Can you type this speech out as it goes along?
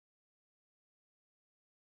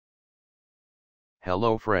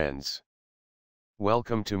Hello friends.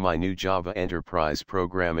 Welcome to my new Java Enterprise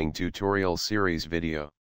Programming tutorial series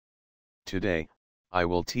video. Today, I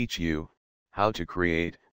will teach you how to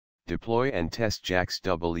create, deploy and test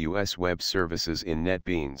JAX-WS web services in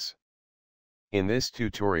NetBeans. In this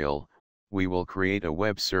tutorial, we will create a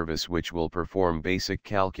web service which will perform basic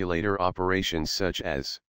calculator operations such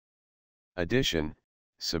as addition,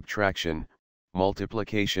 subtraction,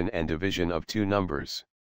 multiplication and division of two numbers.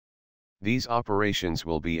 These operations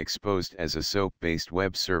will be exposed as a SOAP-based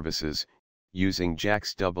web services, using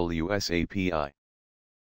JAX-WS API.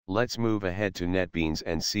 Let's move ahead to NetBeans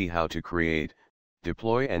and see how to create,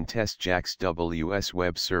 deploy and test JAX-WS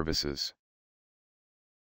web services.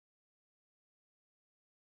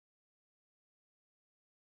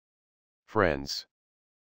 Friends.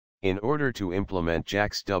 In order to implement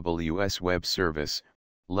JAX-WS web service,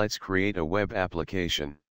 let's create a web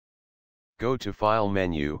application. Go to File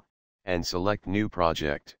menu, and select New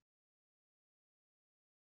Project.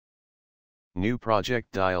 New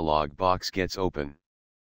Project dialog box gets open.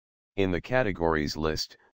 In the Categories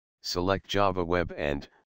list, select Java Web and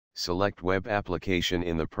select Web Application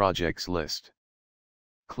in the Projects list.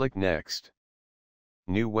 Click Next.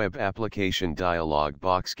 New Web Application dialog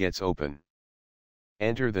box gets open.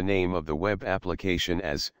 Enter the name of the web application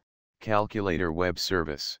as Calculator Web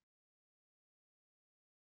Service.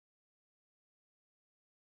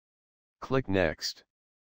 Click Next.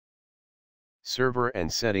 Server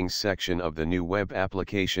and Settings section of the new web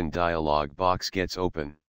application dialog box gets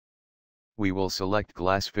open. We will select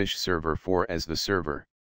Glassfish Server 4 as the server.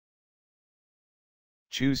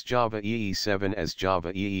 Choose Java EE 7 as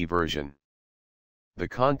Java EE version. The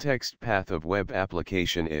context path of web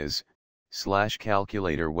application is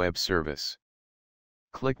 /calculator web service.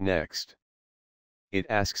 Click Next. It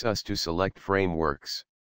asks us to select frameworks.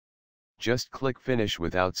 Just click Finish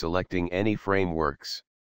without selecting any frameworks.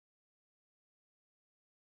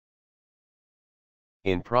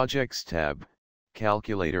 In Projects tab,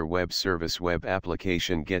 Calculator Web Service web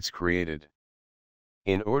application gets created.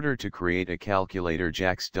 In order to create a Calculator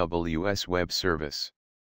JAX-WS web service,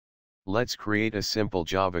 let's create a simple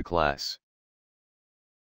Java class.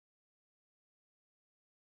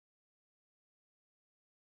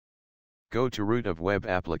 Go to Root of Web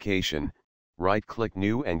Application, right-click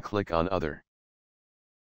New and click on Other.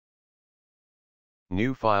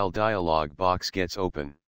 New File dialog box gets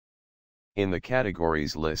open. In the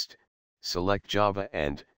Categories list, select Java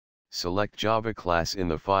and select Java class in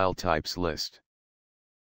the File Types list.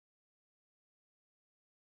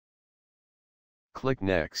 Click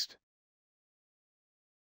Next.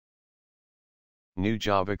 New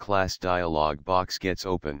Java class dialog box gets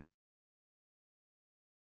open.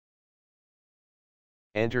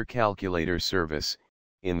 Enter Calculator Service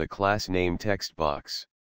in the class name text box.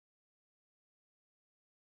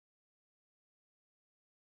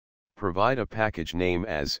 Provide a package name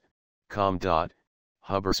as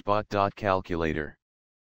com.hubberspot.calculator.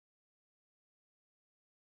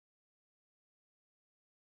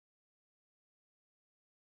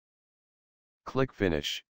 Click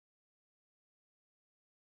Finish.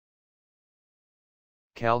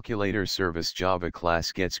 Calculator Service Java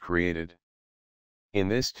class gets created. In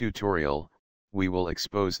this tutorial, we will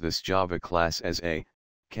expose this Java class as a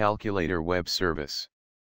Calculator Web Service.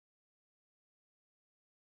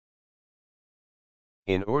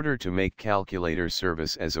 In order to make Calculator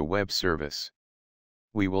Service as a web service,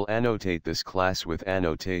 we will annotate this class with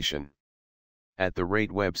annotation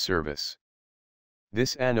 @web service.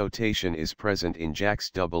 This annotation is present in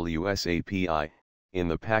JAX-WS API, in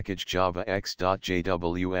the package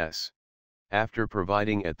javax.jws. After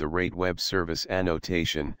providing @web service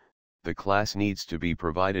annotation, the class needs to be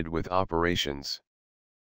provided with operations.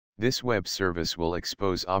 This web service will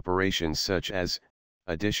expose operations such as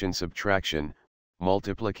addition, subtraction,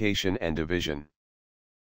 multiplication and division.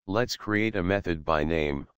 Let's create a method by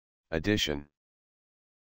name, addition.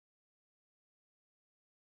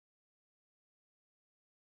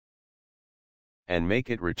 And make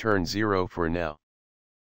it return 0 for now.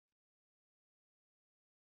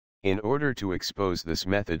 In order to expose this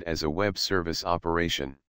method as a web service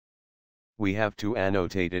operation, we have to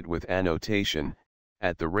annotate it with annotation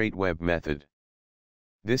 @web method.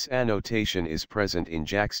 This annotation is present in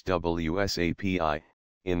JAX-WS API,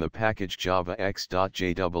 in the package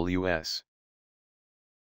javax.jws.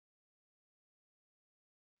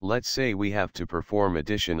 Let's say we have to perform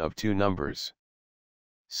addition of two numbers.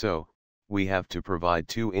 So, we have to provide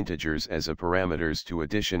two integers as a parameters to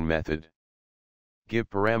addition method. Give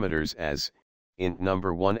parameters as int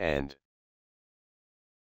number 1 and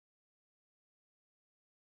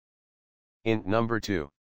int number 2.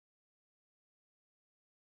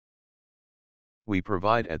 We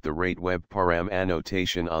provide at the rate web param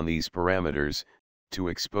annotation on these parameters, to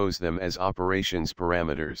expose them as operations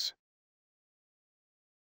parameters.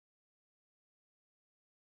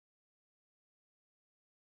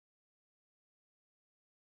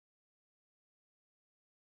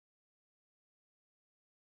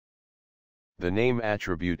 The name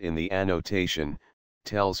attribute in the annotation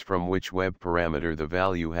tells from which web parameter the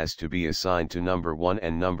value has to be assigned to number 1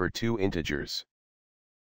 and number 2 integers.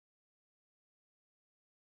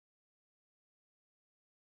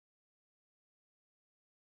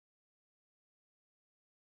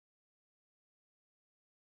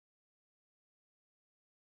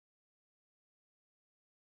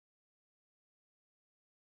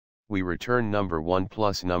 We return number 1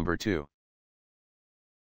 plus number 2.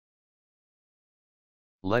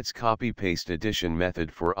 Let's copy-paste addition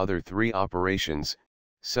method for other 3 operations,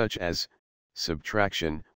 such as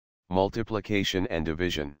subtraction, multiplication and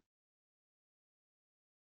division.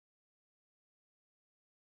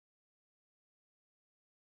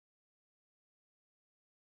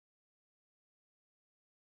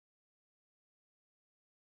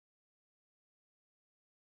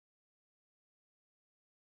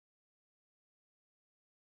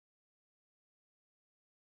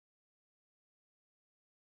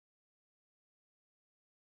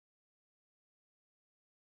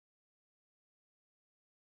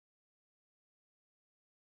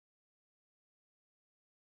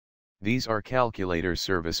 These are calculator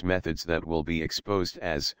service methods that will be exposed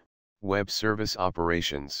as web service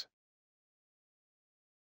operations.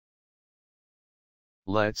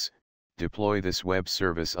 Let's deploy this web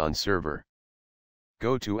service on server.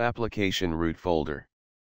 Go to Application Root folder.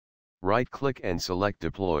 Right-click and select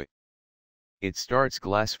Deploy. It starts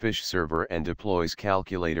Glassfish server and deploys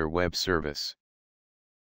calculator web service.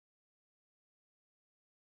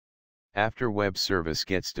 After web service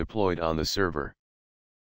gets deployed on the server,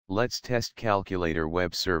 let's test calculator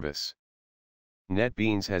web service.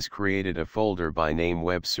 NetBeans has created a folder by name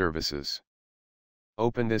Web Services.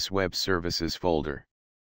 Open this Web Services folder.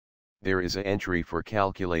 There is an entry for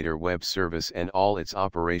calculator web service and all its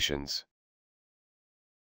operations.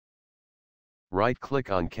 Right-click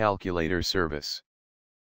on calculator service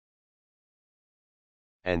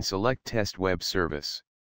and select Test Web Service.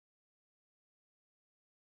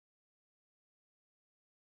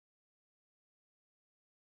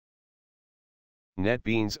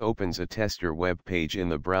 NetBeans opens a tester web page in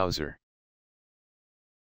the browser.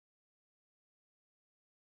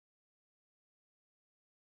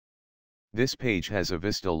 This page has a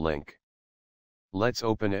VSTL link. Let's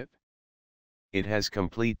open it. It has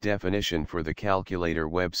complete definition for the calculator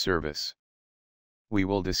web service. We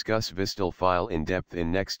will discuss VSTL file in depth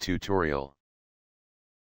in next tutorial.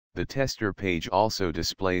 The tester page also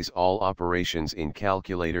displays all operations in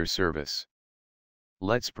calculator service.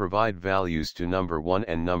 Let's provide values to number 1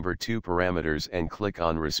 and number 2 parameters and click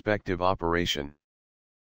on respective operation.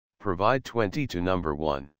 Provide 20 to number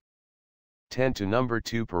 1, 10 to number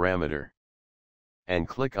 2 parameter, and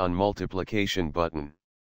click on multiplication button.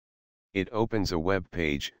 It opens a web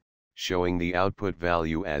page, showing the output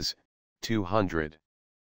value as 200.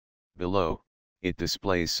 Below, it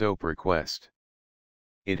displays SOAP request.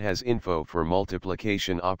 It has info for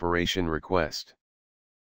multiplication operation request.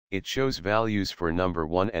 It shows values for number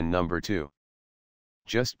 1 and number 2.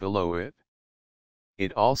 Just below it,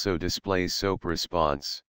 it also displays SOAP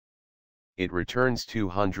response. It returns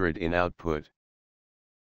 200 in output.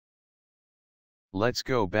 Let's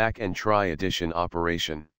go back and try addition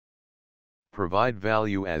operation. Provide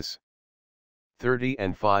value as 30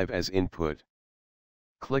 and 5 as input.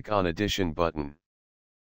 Click on addition button.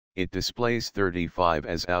 It displays 35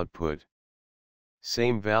 as output.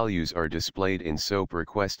 Same values are displayed in SOAP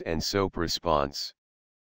request and SOAP response.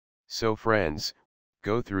 So friends,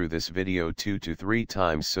 go through this video 2 to 3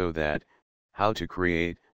 times so that, how to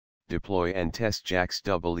create, deploy and test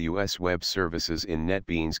JAX-WS web services in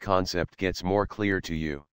NetBeans concept gets more clear to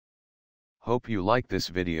you. Hope you like this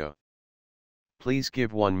video. Please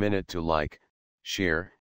give 1 minute to like,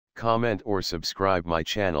 share, comment or subscribe my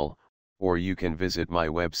channel, or you can visit my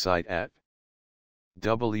website at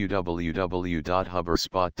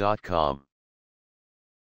www.hubberspot.com.